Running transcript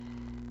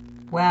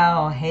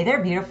Well, hey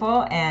there,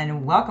 beautiful,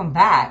 and welcome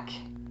back.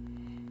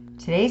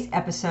 Today's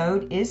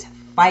episode is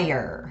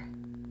fire,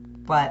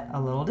 but a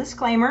little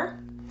disclaimer.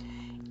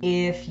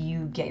 If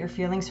you get your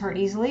feelings hurt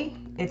easily,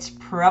 it's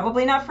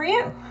probably not for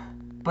you.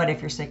 But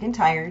if you're sick and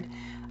tired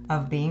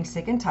of being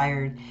sick and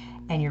tired,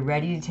 and you're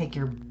ready to take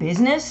your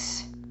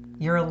business,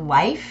 your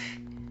life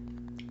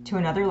to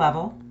another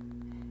level,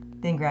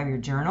 then grab your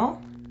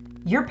journal,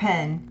 your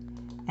pen,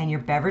 and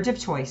your beverage of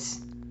choice,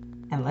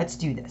 and let's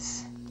do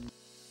this.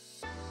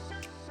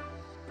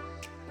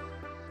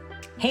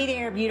 Hey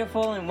there,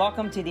 beautiful, and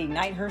welcome to the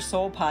Ignite Her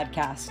Soul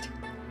podcast.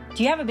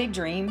 Do you have a big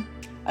dream?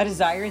 A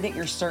desire that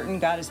you're certain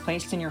God has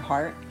placed in your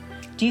heart?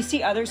 Do you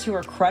see others who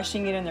are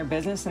crushing it in their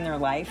business and their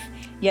life,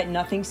 yet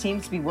nothing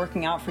seems to be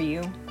working out for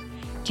you?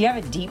 Do you have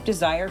a deep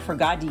desire for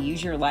God to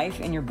use your life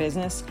and your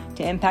business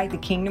to impact the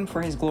kingdom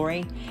for His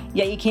glory,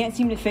 yet you can't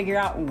seem to figure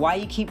out why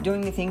you keep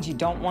doing the things you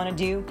don't want to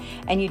do,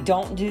 and you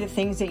don't do the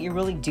things that you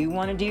really do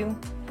want to do?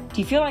 Do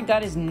you feel like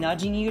God is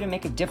nudging you to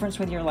make a difference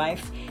with your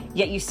life,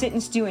 yet you sit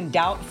and stew in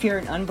doubt, fear,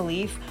 and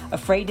unbelief,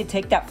 afraid to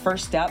take that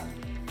first step,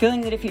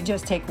 feeling that if you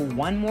just take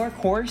one more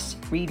course,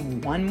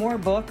 read one more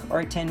book,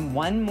 or attend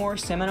one more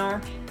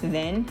seminar,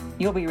 then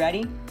you'll be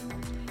ready?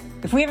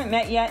 If we haven't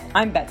met yet,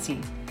 I'm Betsy,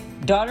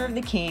 daughter of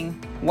the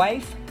King,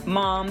 wife,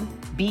 mom,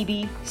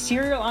 BB,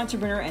 serial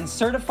entrepreneur, and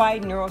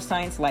certified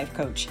neuroscience life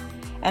coach.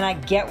 And I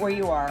get where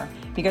you are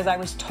because I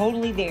was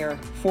totally there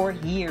for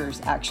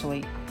years,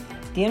 actually.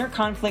 The inner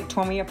conflict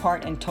tore me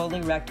apart and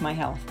totally wrecked my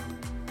health.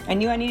 I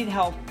knew I needed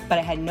help, but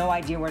I had no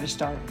idea where to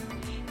start.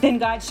 Then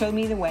God showed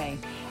me the way,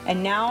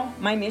 and now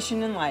my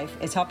mission in life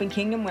is helping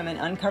kingdom women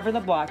uncover the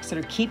blocks that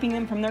are keeping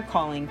them from their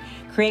calling,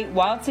 create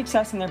wild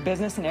success in their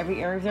business and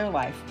every area of their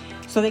life,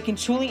 so they can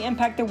truly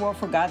impact the world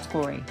for God's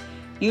glory,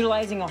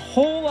 utilizing a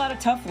whole lot of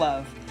tough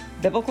love,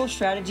 biblical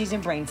strategies,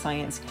 and brain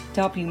science to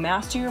help you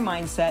master your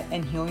mindset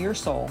and heal your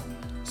soul,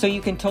 so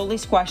you can totally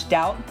squash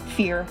doubt,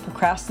 fear,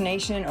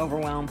 procrastination, and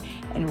overwhelm,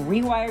 and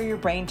rewire your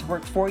brain to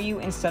work for you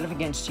instead of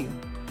against you.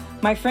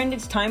 My friend,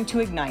 it's time to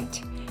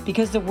ignite,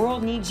 because the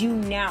world needs you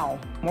now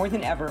more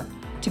than ever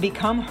to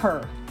become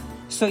her,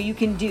 so you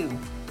can do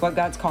what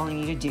God's calling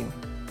you to do.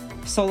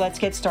 So let's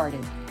get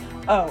started.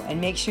 Oh, and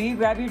make sure you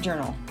grab your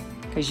journal,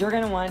 because you're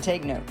going to want to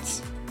take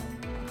notes.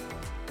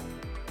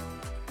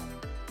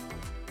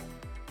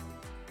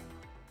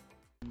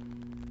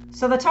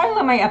 So the title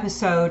of my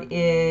episode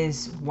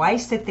is Why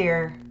Sit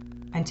There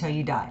Until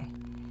You Die?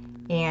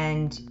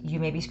 And you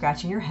may be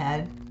scratching your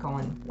head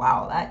going,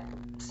 wow, that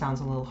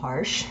sounds a little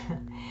harsh.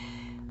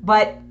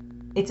 But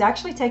it's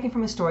actually taken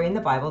from a story in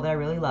the Bible that I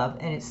really love,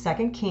 and it's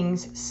 2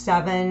 Kings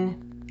 7,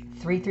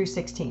 3 through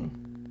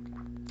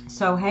 16.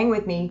 So hang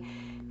with me,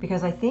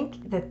 because I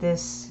think that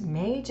this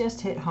may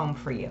just hit home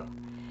for you.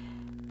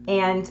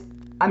 And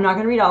I'm not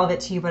going to read all of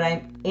it to you, but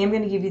I am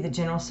going to give you the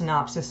general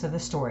synopsis of the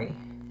story.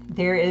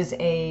 There is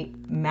a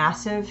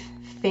massive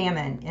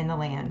famine in the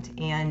land,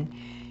 and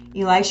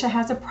Elisha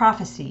has a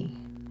prophecy,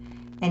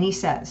 and he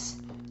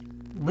says,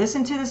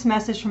 listen to this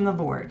message from the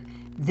Lord.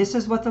 This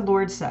is what the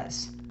Lord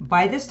says.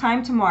 By this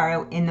time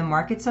tomorrow, in the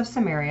markets of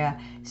Samaria,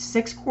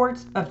 6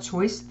 quarts of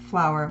choice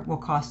flour will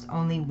cost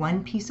only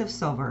 1 piece of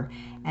silver,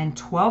 and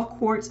 12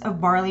 quarts of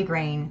barley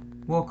grain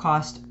will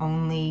cost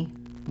only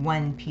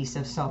 1 piece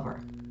of silver.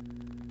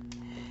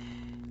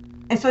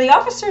 And so the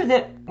officer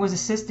that was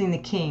assisting the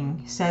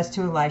king says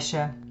to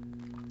Elisha,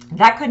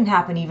 that couldn't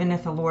happen even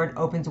if the Lord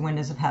opens the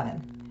windows of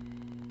heaven.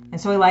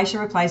 And so Elisha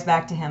replies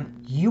back to him,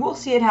 you will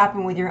see it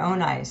happen with your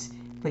own eyes,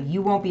 but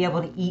you won't be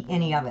able to eat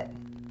any of it.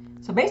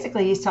 So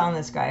basically he's telling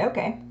this guy,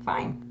 okay,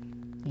 fine.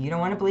 You don't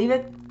want to believe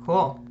it?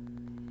 Cool.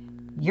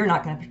 You're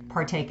not going to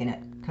partake in it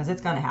because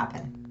it's going to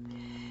happen.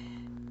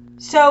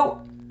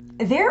 So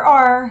there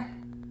are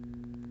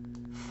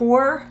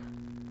 4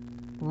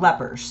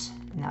 lepers,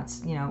 and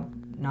that's,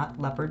 not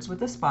leopards with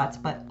the spots,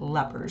 but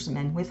lepers,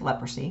 men with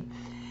leprosy.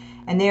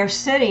 And they are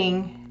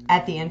sitting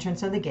at the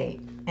entrance of the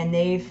gate, and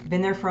they've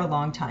been there for a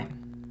long time.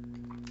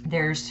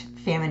 There's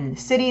famine in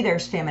the city,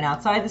 there's famine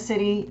outside the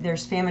city,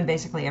 there's famine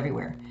basically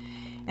everywhere.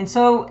 And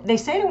so they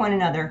say to one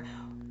another,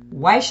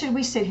 why should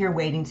we sit here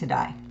waiting to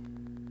die?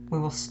 We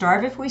will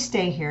starve if we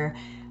stay here,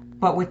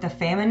 but with the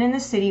famine in the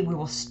city, we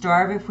will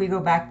starve if we go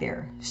back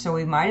there. So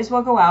we might as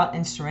well go out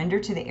and surrender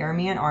to the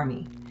Aramean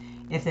army.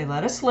 If they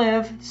let us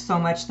live, so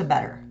much the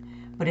better.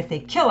 But if they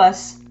kill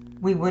us,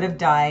 we would have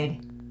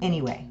died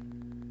anyway.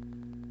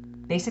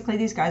 Basically,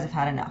 these guys have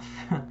had enough.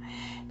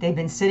 They've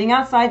been sitting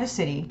outside the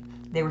city.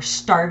 They were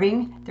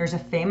starving. There's a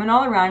famine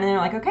all around, and they're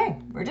like, okay,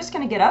 we're just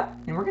going to get up,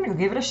 and we're going to go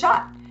give it a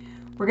shot.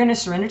 We're going to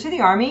surrender to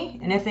the army,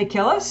 and if they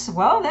kill us,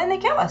 well, then they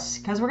kill us,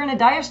 because we're going to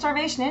die of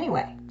starvation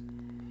anyway.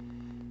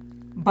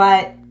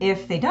 But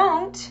if they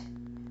don't,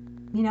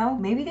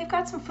 maybe they've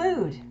got some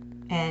food,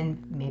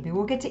 and maybe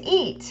we'll get to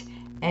eat,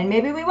 and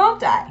maybe we won't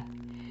die.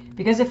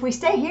 Because if we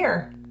stay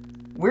here,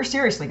 we're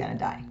seriously going to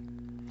die.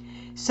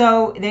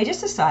 So they just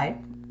decide,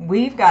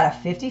 we've got a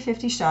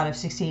 50-50 shot of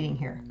succeeding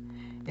here.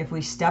 If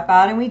we step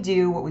out and we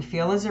do what we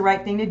feel is the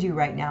right thing to do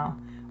right now,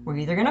 we're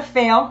either going to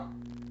fail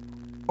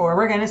or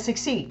we're going to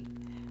succeed.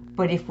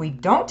 But if we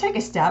don't take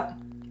a step,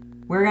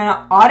 We're going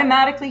to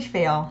automatically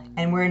fail,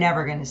 and we're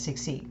never going to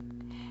succeed.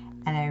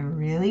 And I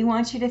really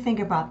want you to think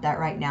about that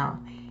right now.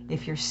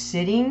 If you're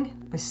sitting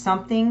with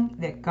something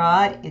that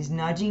God is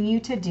nudging you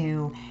to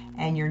do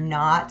and you're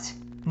not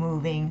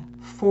moving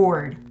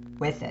forward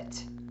with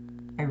it,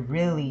 I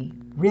really,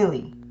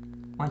 really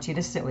want you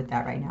to sit with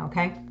that right now,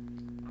 okay?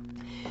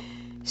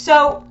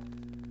 So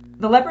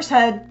the lepers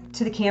head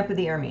to the camp of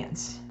the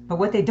Arameans. But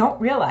what they don't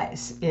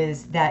realize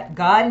is that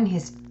God, in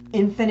his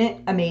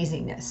infinite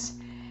amazingness,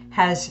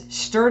 has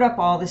stirred up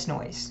all this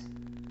noise.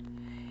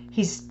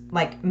 He's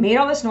like made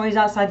all this noise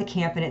outside the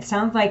camp, and it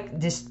sounds like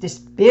this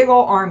big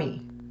old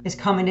army is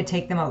coming to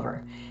take them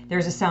over.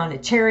 There's a sound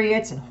of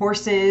chariots and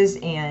horses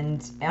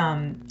and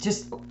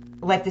just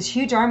like this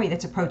huge army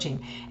that's approaching.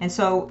 And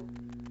so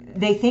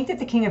they think that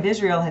the king of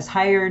Israel has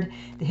hired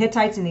the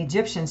Hittites and the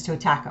Egyptians to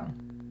attack them.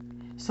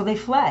 So they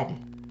fled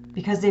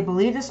because they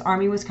believed this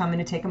army was coming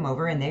to take them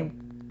over, and they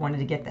wanted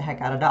to get the heck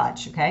out of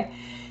Dodge, okay?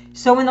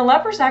 So when the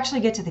lepers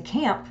actually get to the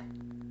camp,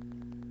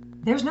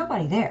 there's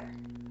nobody there.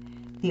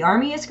 The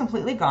army is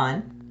completely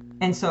gone,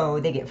 and so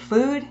they get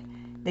food,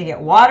 they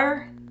get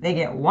water, they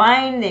get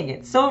wine, they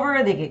get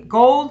silver, they get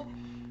gold,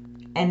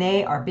 and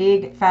they are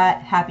big,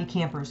 fat, happy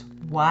campers.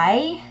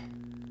 Why?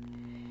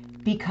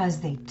 Because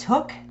they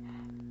took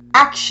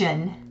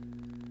action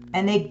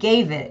and they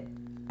gave it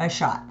a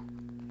shot.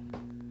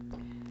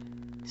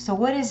 So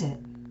what is it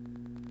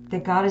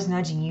that God is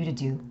nudging you to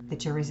do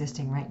that you're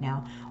resisting right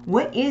now?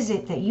 What is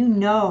it that you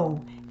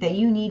know that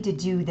you need to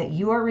do that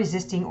you are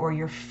resisting or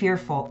you're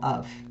fearful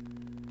of?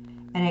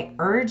 And I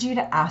urge you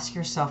to ask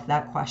yourself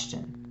that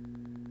question.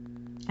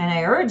 And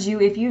I urge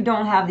you, if you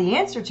don't have the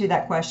answer to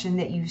that question,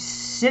 that you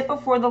sit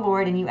before the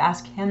Lord and you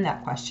ask him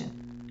that question.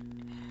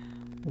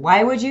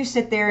 Why would you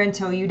sit there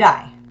until you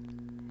die?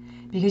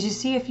 Because you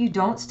see, if you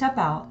don't step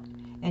out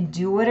and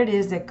do what it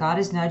is that God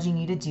is nudging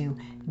you to do,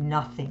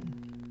 nothing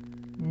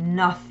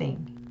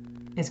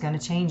is going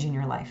to change in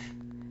your life.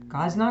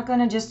 God's not going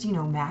to just,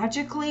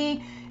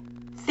 magically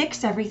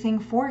fix everything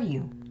for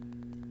you.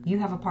 You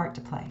have a part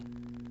to play.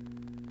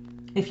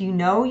 If you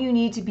know you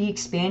need to be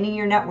expanding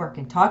your network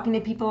and talking to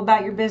people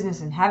about your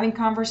business and having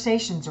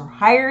conversations or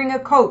hiring a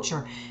coach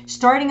or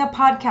starting a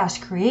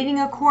podcast, creating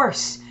a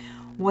course,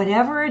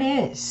 whatever it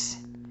is,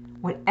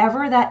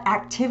 whatever that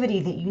activity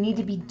that you need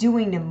to be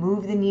doing to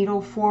move the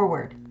needle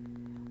forward,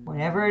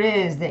 whatever it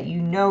is that you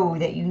know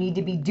that you need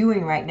to be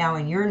doing right now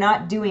and you're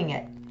not doing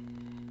it,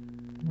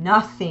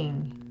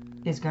 nothing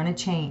is going to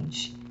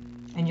change.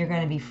 And you're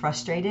going to be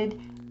frustrated,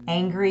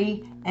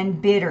 angry,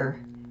 and bitter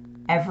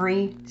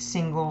every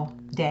single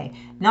day.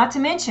 Not to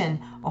mention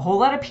a whole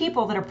lot of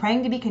people that are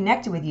praying to be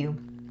connected with you.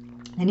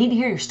 They need to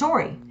hear your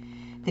story.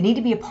 They need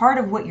to be a part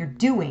of what you're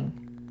doing.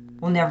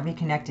 Will never be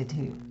connected to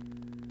you.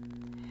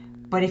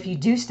 But if you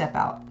do step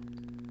out,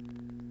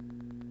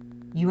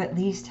 you at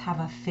least have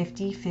a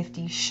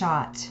 50-50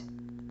 shot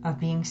of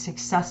being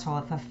successful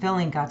at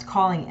fulfilling God's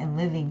calling and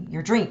living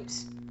your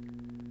dreams.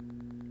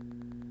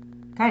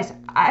 Guys,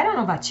 I don't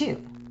know about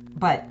you,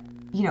 but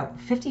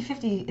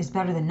 50-50 is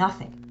better than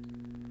nothing.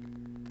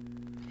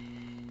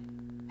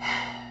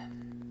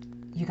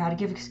 You got to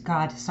give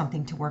God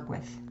something to work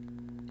with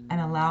and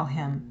allow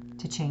him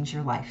to change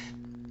your life.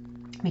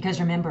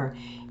 Because remember,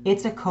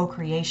 it's a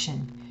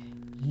co-creation.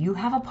 You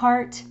have a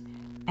part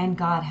and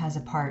God has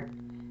a part.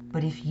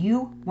 But if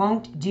you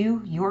won't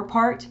do your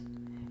part,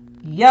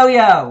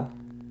 yo-yo,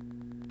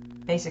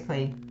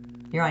 basically,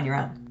 you're on your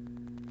own.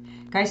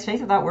 Guys,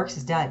 faith without works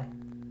is dead.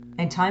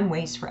 And time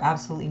waits for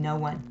absolutely no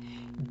one.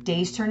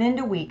 Days turn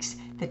into weeks,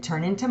 that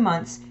turn into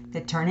months,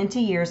 that turn into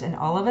years, and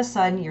all of a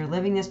sudden you're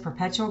living this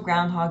perpetual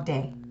Groundhog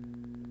Day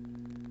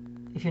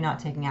if you're not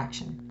taking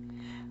action.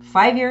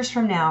 5 years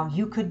from now,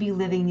 you could be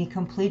living the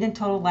complete and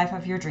total life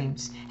of your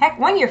dreams. Heck,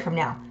 1 year from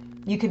now,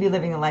 you could be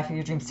living the life of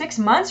your dreams. 6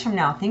 months from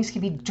now, things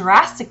could be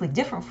drastically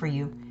different for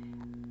you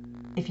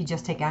if you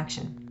just take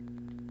action.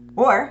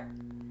 Or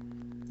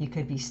you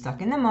could be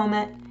stuck in the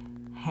moment,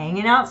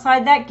 hanging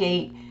outside that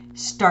gate,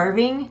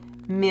 starving,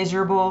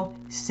 miserable,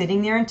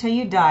 sitting there until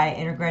you die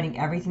and regretting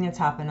everything that's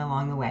happened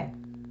along the way.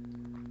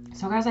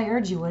 So guys, I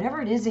urge you,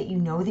 whatever it is that you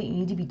know that you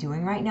need to be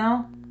doing right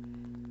now,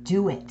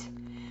 do it.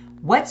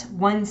 What's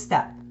one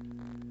step?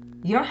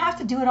 You don't have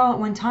to do it all at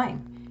one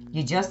time.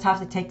 You just have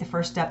to take the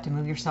first step to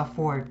move yourself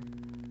forward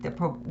that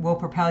will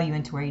propel you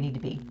into where you need to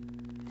be.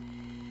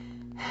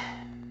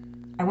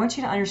 I want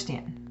you to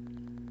understand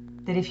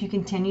that if you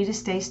continue to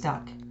stay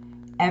stuck,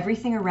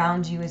 everything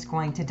around you is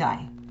going to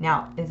die.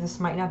 Now, this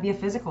might not be a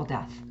physical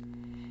death,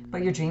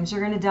 but your dreams are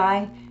going to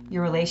die,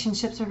 your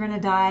relationships are going to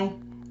die,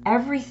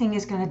 everything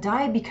is going to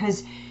die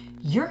because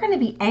you're going to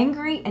be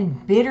angry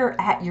and bitter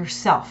at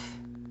yourself.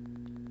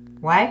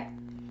 Why?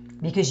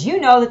 Because you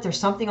know that there's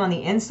something on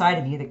the inside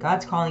of you that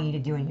God's calling you to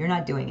do and you're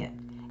not doing it.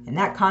 And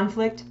that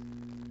conflict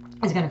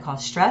is going to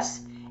cause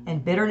stress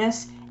and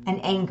bitterness and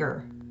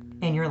anger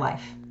in your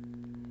life.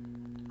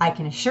 I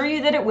can assure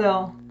you that it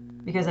will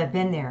because I've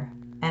been there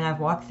and I've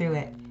walked through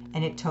it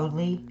and it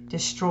totally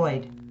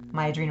destroyed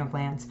my adrenal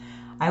glands.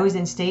 I was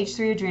in stage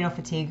 3 adrenal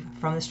fatigue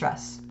from the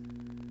stress,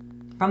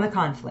 from the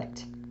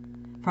conflict,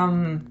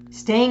 from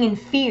staying in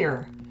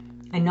fear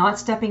and not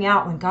stepping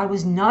out when God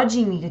was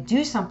nudging me to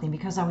do something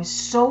because I was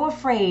so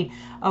afraid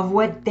of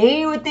what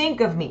they would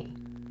think of me.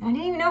 I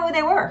didn't even know who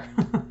they were.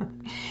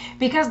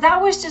 Because that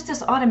was just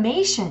this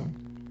automation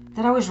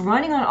that I was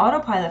running on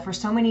autopilot for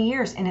so many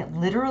years, and it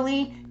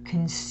literally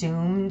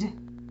consumed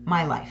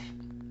my life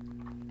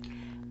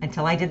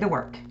until I did the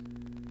work.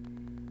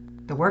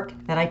 The work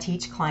that I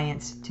teach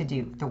clients to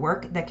do. The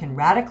work that can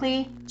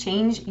radically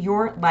change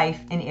your life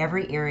in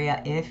every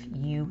area if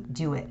you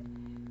do it.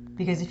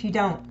 Because if you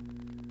don't,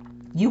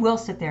 you will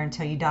sit there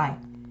until you die.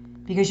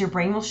 Because your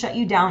brain will shut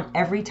you down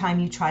every time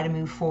you try to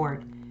move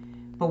forward.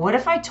 But what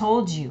if I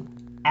told you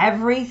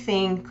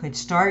everything could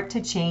start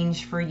to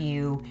change for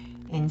you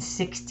in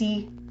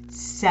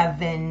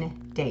 67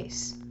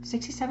 days?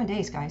 67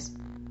 days, guys.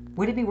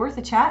 Would it be worth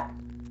a chat?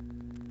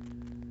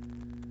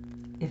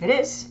 If it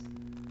is,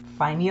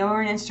 find me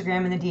over on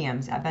Instagram in the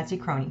DMs at Betsy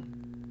Croney,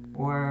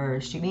 or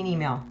shoot me an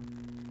email,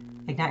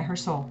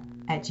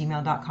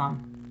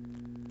 ignitehersoul@gmail.com,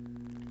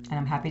 and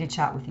I'm happy to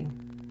chat with you.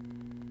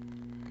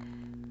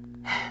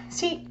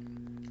 See,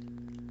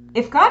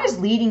 if God is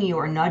leading you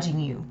or nudging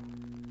you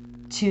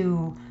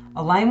to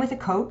align with a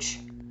coach,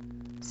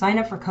 sign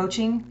up for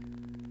coaching,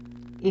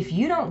 if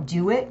you don't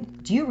do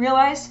it, do you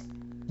realize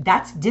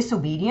that's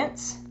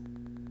disobedience?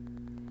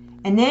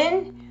 And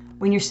then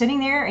when you're sitting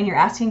there and you're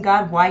asking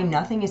God why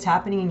nothing is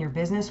happening in your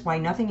business, why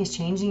nothing is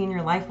changing in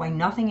your life, why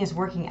nothing is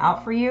working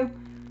out for you,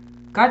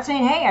 God's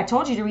saying, hey, I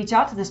told you to reach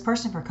out to this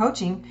person for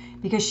coaching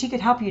because she could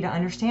help you to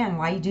understand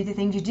why you do the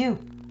things you do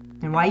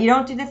and why you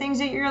don't do the things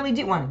that you really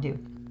do want to do.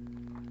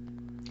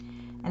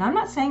 And I'm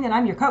not saying that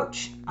I'm your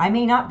coach. I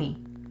may not be,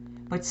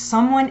 but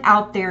someone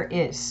out there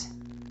is.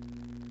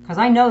 Because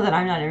I know that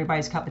I'm not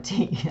everybody's cup of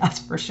tea, that's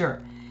for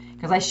sure.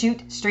 Because I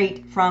shoot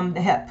straight from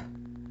the hip.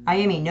 I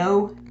am a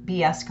no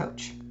BS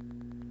coach.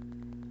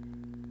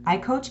 I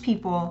coach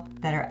people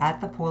that are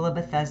at the pool of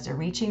Bethesda,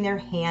 reaching their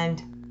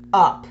hand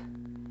up,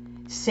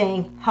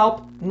 saying,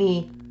 help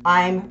me,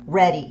 I'm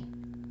ready.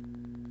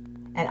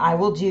 And I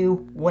will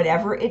do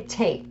whatever it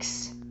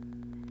takes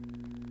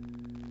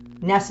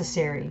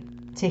necessary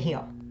to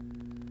heal.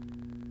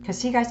 Because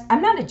see, guys,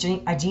 I'm not a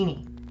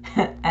genie.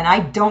 And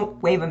I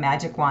don't wave a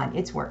magic wand.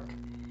 It's work.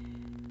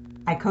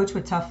 I coach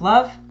with tough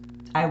love.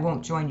 I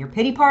won't join your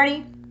pity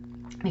party,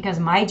 because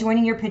my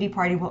joining your pity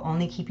party will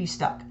only keep you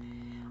stuck.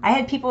 I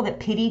had people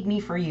that pitied me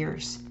for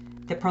years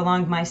that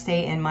prolonged my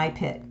stay in my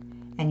pit.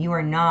 And you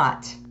are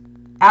not,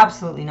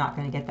 absolutely not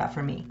going to get that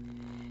from me.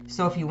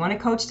 So if you want a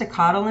coach to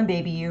coddle and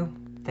baby you,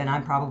 then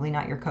I'm probably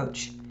not your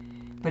coach.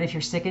 But if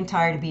you're sick and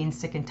tired of being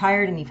sick and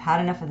tired, and you've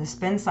had enough of the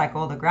spin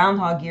cycle, the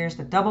groundhog years,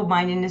 the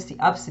double-mindedness, the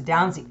ups, the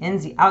downs, the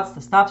ins, the outs,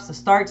 the stops, the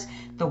starts,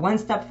 the 1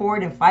 step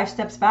forward and 5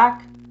 steps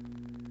back,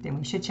 then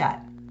we should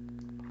chat.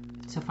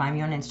 So find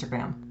me on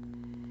Instagram.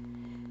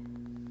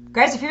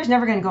 Guys, the fear is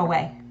never going to go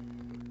away.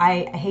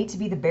 I hate to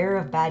be the bearer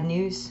of bad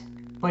news,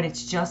 but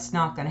it's just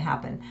not going to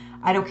happen.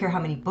 I don't care how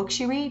many books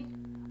you read.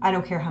 I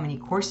don't care how many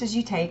courses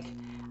you take.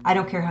 I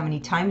don't care how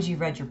many times you've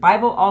read your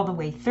Bible all the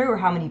way through or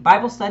how many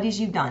Bible studies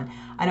you've done.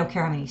 I don't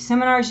care how many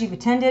seminars you've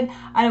attended.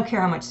 I don't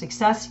care how much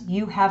success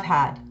you have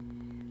had.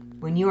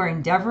 When you are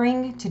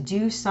endeavoring to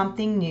do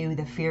something new,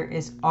 the fear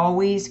is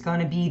always going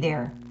to be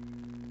there.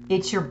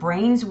 It's your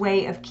brain's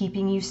way of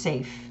keeping you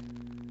safe.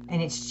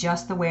 And it's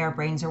just the way our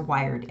brains are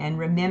wired. And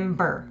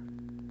remember,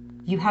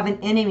 you have an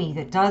enemy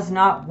that does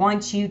not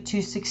want you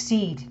to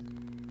succeed.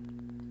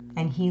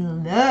 And he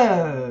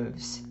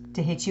loves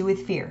to hit you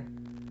with fear.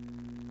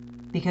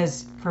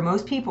 Because for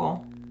most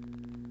people,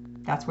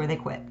 that's where they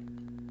quit.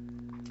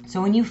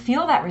 So when you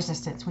feel that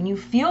resistance, when you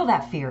feel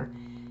that fear,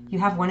 you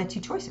have one of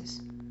two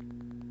choices.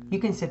 You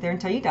can sit there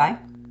until you die,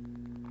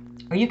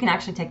 or you can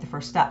actually take the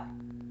first step.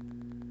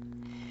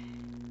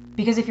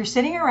 Because if you're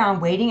sitting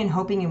around waiting and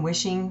hoping and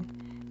wishing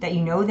that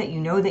you know that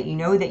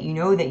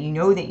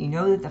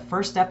the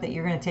first step that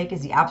you're going to take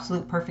is the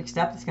absolute perfect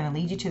step that's going to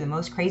lead you to the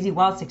most crazy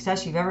wild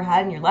success you've ever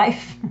had in your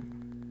life,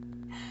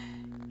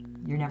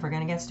 you're never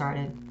going to get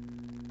started.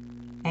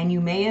 And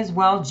you may as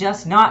well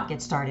just not get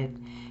started.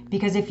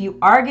 Because if you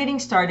are getting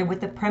started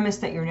with the premise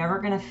that you're never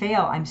going to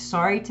fail, I'm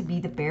sorry to be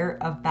the bearer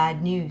of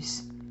bad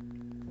news,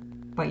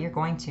 but you're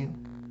going to.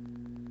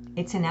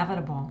 It's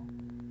inevitable.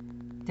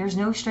 There's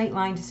no straight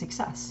line to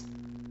success.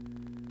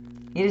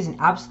 It is an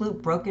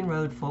absolute broken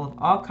road full of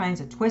all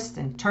kinds of twists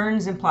and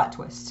turns and plot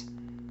twists.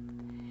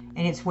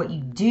 And it's what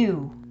you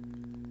do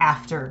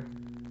after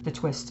the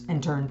twists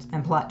and turns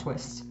and plot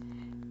twists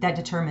that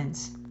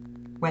determines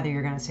whether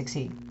you're going to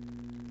succeed.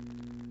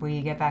 Will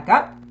you get back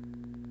up?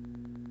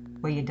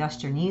 Will you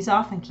dust your knees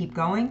off and keep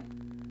going?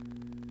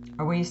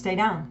 Or will you stay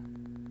down?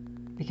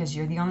 Because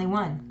you're the only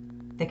one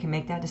that can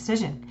make that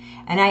decision.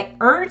 And I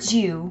urge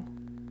you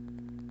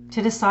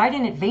to decide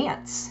in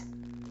advance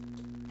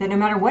that no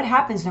matter what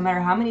happens, no matter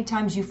how many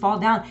times you fall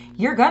down,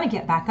 you're going to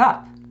get back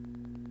up.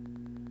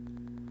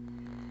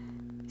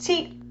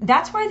 See,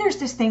 that's why there's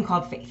this thing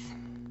called faith.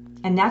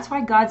 And that's why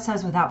God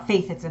says without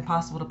faith, it's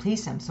impossible to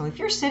please him. So if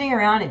you're sitting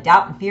around in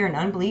doubt and fear and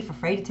unbelief,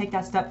 afraid to take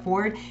that step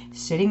forward,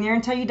 sitting there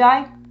until you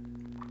die,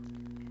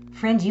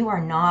 Friend, you are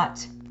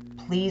not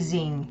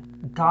pleasing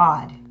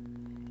God.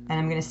 And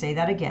I'm going to say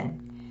that again.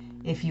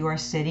 If you are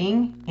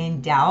sitting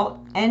in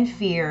doubt and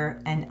fear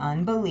and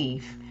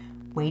unbelief,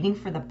 waiting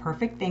for the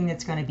perfect thing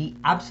that's going to be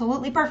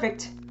absolutely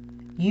perfect,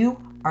 you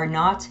are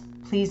not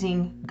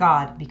pleasing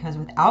God, because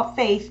without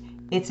faith,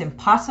 it's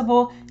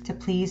impossible to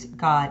please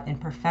God,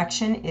 and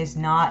perfection is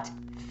not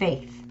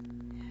faith.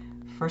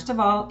 First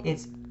of all,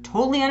 it's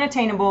totally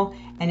unattainable,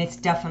 and it's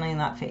definitely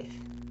not faith.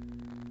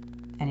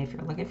 And if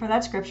you're looking for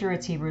that scripture,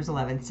 it's Hebrews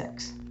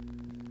 11:6.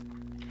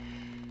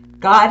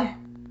 God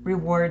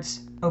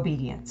rewards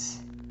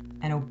obedience,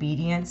 and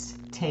obedience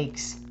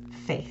takes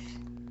faith.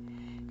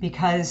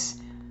 Because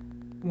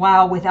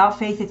while without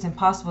faith it's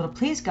impossible to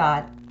please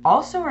God,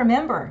 also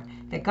remember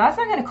that God's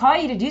not going to call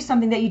you to do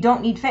something that you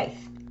don't need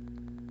faith.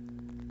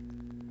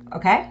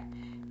 Okay?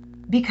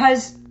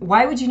 Because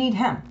why would you need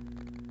Him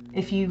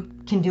if you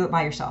can do it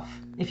by yourself?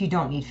 If you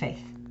don't need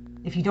faith?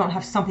 If you don't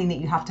have something that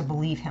you have to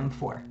believe Him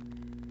for?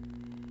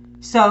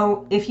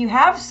 So if you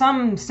have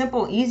some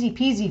simple, easy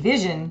peasy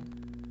vision,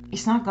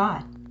 it's not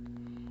God.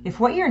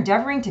 If what you're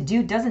endeavoring to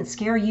do doesn't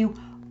scare you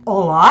a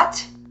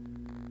lot,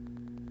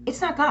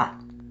 it's not God.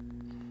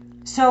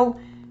 So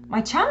my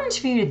challenge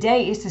for you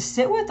today is to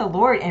sit with the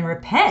Lord and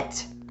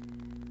repent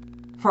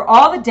for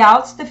all the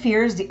doubts, the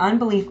fears, the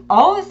unbelief,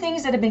 all the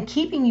things that have been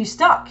keeping you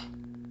stuck.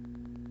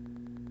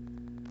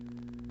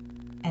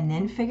 And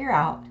then figure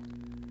out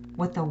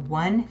what the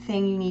one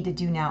thing you need to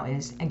do now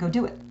is, and go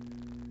do it.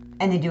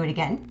 And then do it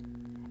again,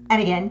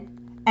 and again,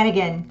 and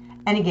again,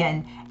 and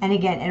again, and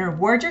again, and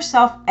reward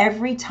yourself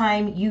every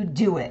time you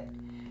do it.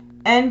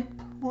 And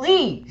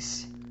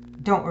please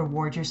don't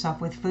reward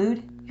yourself with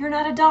food. You're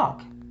not a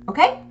dog,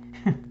 okay?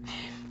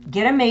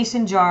 Get a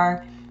mason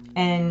jar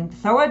and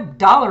throw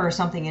 $1 or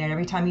something in it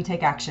every time you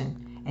take action.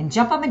 And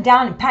jump up and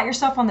down and pat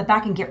yourself on the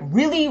back and get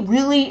really,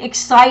 really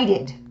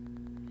excited,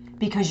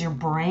 because your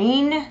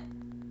brain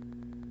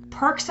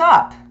perks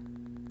up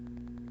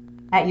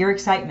at your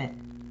excitement.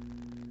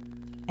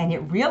 And it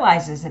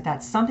realizes that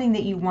that's something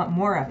that you want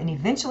more of. And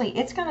eventually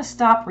it's going to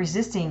stop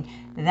resisting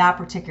that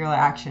particular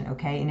action,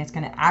 okay? And it's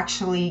going to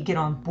actually get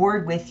on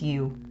board with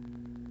you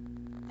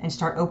and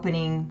start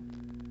opening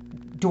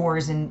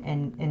doors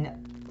and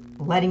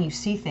letting you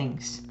see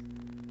things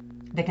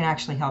that can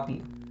actually help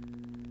you.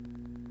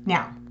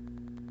 Now,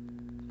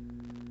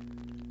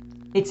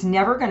 it's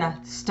never going to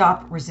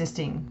stop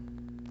resisting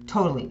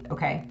totally,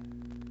 okay?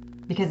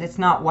 Because it's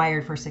not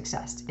wired for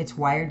success. It's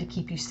wired to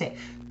keep you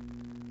safe.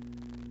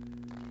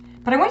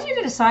 But I want you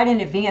to decide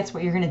in advance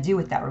what you're going to do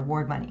with that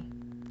reward money.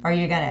 Are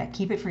you going to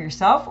keep it for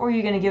yourself, or are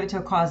you going to give it to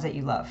a cause that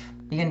you love?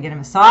 Are you going to get a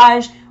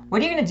massage?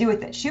 What are you going to do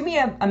with it? Shoot me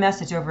a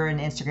message over on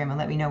Instagram and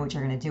let me know what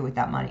you're going to do with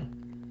that money.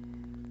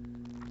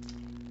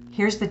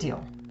 Here's the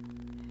deal.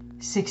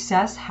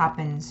 Success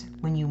happens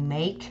when you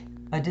make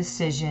a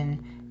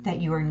decision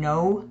that you are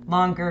no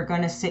longer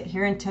going to sit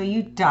here until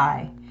you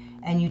die,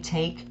 and you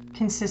take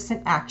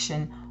consistent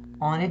action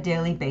on a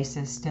daily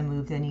basis to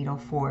move the needle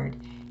forward.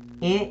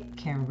 It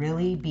can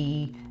really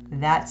be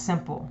that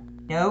simple.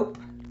 Nope,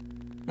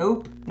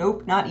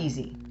 not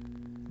easy,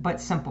 but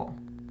simple.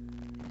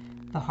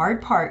 The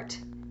hard part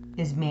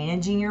is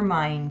managing your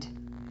mind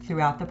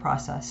throughout the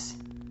process,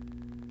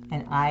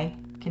 and I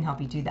can help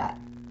you do that.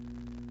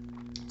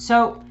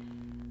 So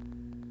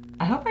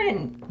I hope I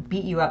didn't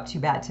beat you up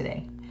too bad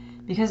today,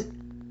 because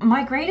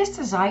my greatest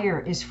desire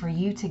is for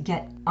you to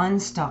get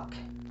unstuck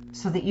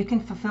so that you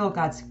can fulfill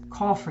God's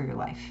call for your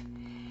life.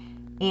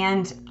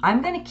 And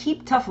I'm going to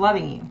keep tough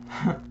loving you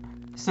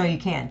so you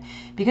can,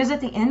 because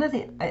at the end of the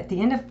day, at the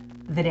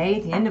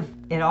end of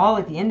it all,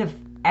 at the end of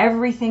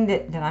everything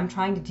that I'm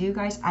trying to do,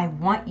 guys, I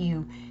want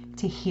you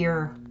to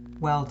hear,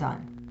 well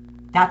done.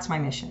 That's my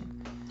mission.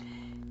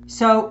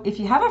 So if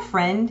you have a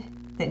friend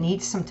that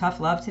needs some tough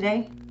love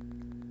today,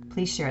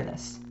 please share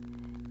this.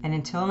 And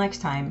until next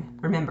time,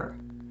 remember,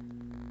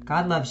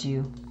 God loves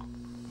you,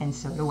 and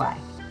so do I.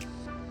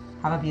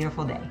 Have a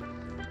beautiful day.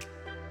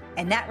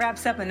 And that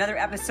wraps up another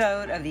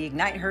episode of the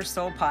Ignite Her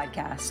Soul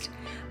podcast.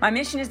 My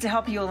mission is to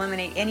help you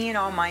eliminate any and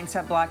all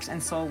mindset blocks and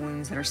soul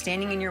wounds that are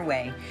standing in your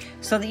way,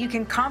 so that you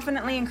can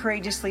confidently and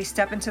courageously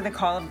step into the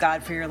call of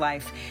God for your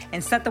life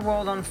and set the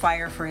world on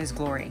fire for His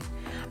glory.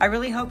 I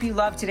really hope you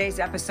loved today's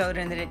episode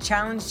and that it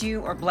challenged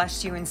you or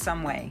blessed you in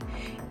some way.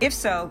 If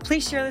so,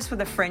 please share this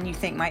with a friend you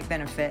think might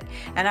benefit,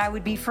 and I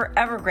would be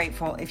forever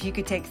grateful if you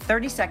could take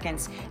 30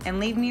 seconds and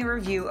leave me a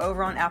review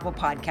over on Apple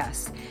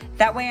Podcasts.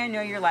 That way I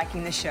know you're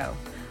liking the show.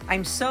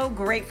 I'm so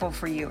grateful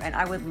for you, and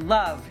I would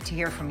love to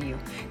hear from you.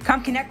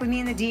 Come connect with me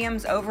in the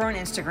DMs over on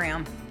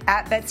Instagram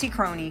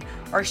 @BetsyCroney,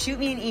 or shoot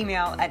me an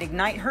email at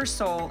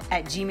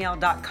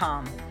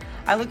ignitehersoul@gmail.com.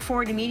 I look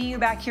forward to meeting you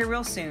back here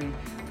real soon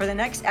for the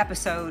next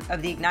episode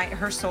of the Ignite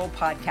Her Soul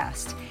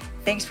podcast.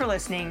 Thanks for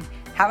listening.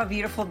 Have a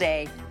beautiful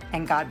day,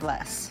 and God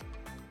bless.